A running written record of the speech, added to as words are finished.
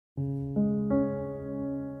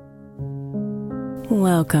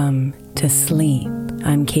Welcome to Sleep.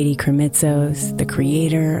 I'm Katie Kremitzos, the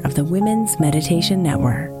creator of the Women's Meditation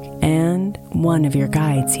Network and one of your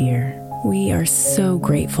guides here. We are so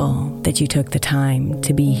grateful that you took the time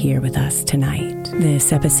to be here with us tonight.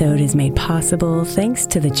 This episode is made possible thanks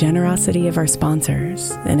to the generosity of our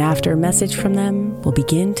sponsors, and after a message from them, we'll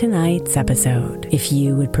begin tonight's episode. If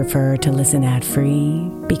you would prefer to listen ad-free,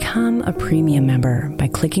 become a premium member by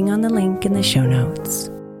clicking on the link in the show notes.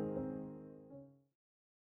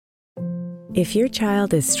 If your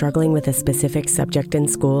child is struggling with a specific subject in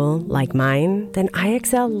school, like mine, then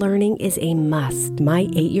IXL Learning is a must. My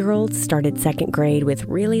 8-year-old started second grade with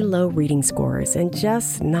really low reading scores and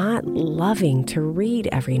just not loving to read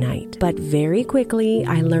every night. But very quickly,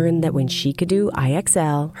 I learned that when she could do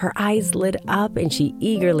IXL, her eyes lit up and she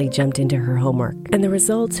eagerly jumped into her homework. And the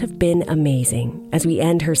results have been amazing. As we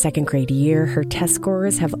end her second grade year, her test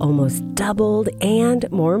scores have almost doubled,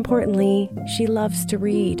 and more importantly, she loves to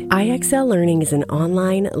read. IXL Learning is an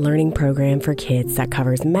online learning program for kids that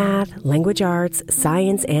covers math, language arts,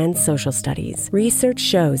 science, and social studies. Research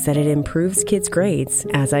shows that it improves kids' grades,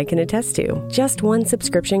 as I can attest to. Just one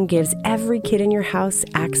subscription gives every kid in your house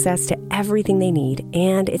access to everything they need,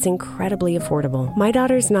 and it's incredibly affordable. My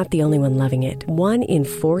daughter's not the only one loving it. 1 in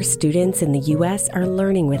 4 students in the U.S. are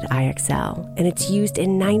learning with IXL, and it's used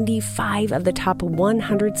in 95 of the top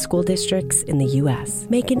 100 school districts in the U.S.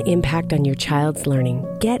 Make an impact on your child's learning.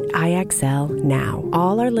 Get IXL now.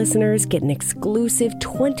 All our listeners get an exclusive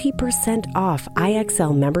 20% off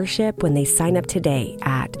IXL membership when they sign up today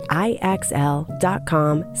at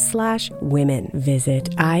IXL.com/women.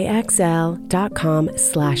 Visit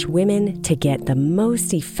IXL.com/women to get the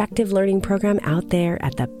most effective learning program out there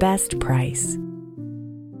at the best price.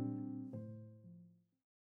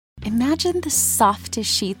 Imagine the softest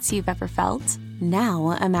sheets you've ever felt.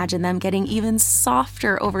 Now imagine them getting even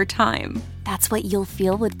softer over time. That's what you'll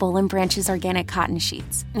feel with Boll & Branch's organic cotton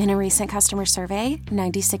sheets. In a recent customer survey,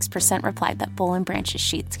 96% replied that Boll & Branch's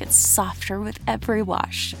sheets get softer with every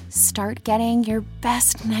wash. Start getting your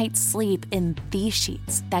best night's sleep in these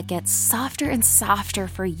sheets that get softer and softer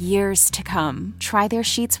for years to come. Try their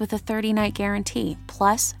sheets with a 30-night guarantee,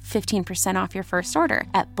 plus 15% off your first order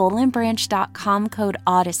at bollandbranch.com code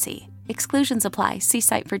Odyssey. Exclusions apply. See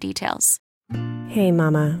site for details. Hey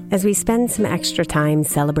Mama, as we spend some extra time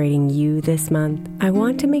celebrating you this month, I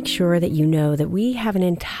want to make sure that you know that we have an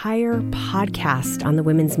entire podcast on the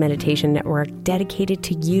Women's Meditation Network dedicated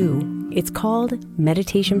to you. It's called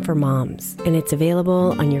Meditation for Moms, and it's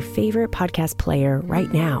available on your favorite podcast player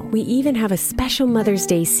right now. We even have a special Mother's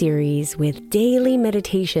Day series with daily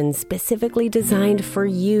meditations specifically designed for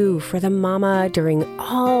you, for the mama, during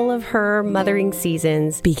all of her mothering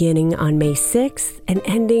seasons, beginning on May 6th and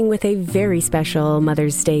ending with a very special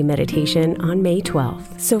Mother's Day meditation on May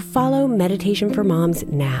 12th. So follow Meditation for Moms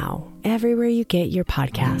now, everywhere you get your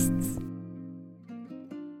podcasts.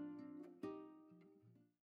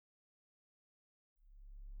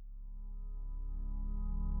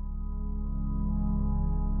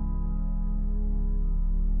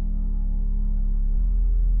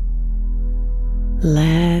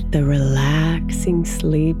 Let the relaxing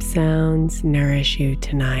sleep sounds nourish you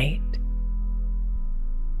tonight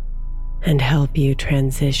and help you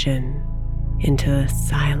transition into the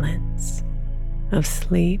silence of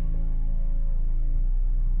sleep.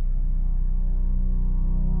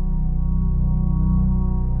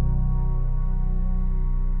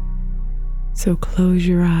 So close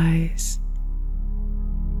your eyes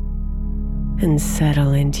and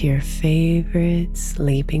settle into your favorite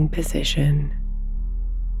sleeping position.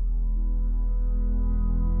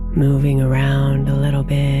 Moving around a little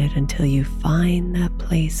bit until you find that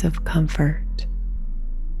place of comfort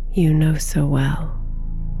you know so well.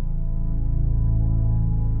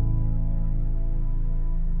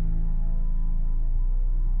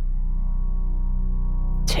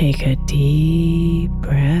 Take a deep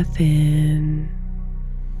breath in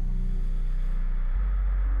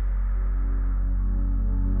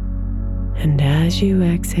and as you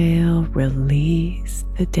exhale, release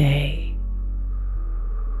the day.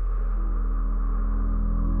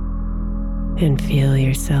 And feel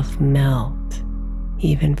yourself melt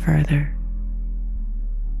even further.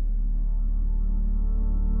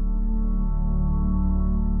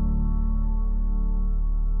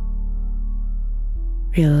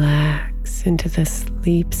 Relax into the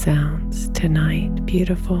sleep sounds tonight,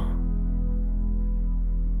 beautiful.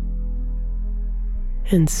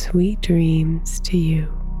 And sweet dreams to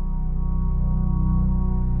you.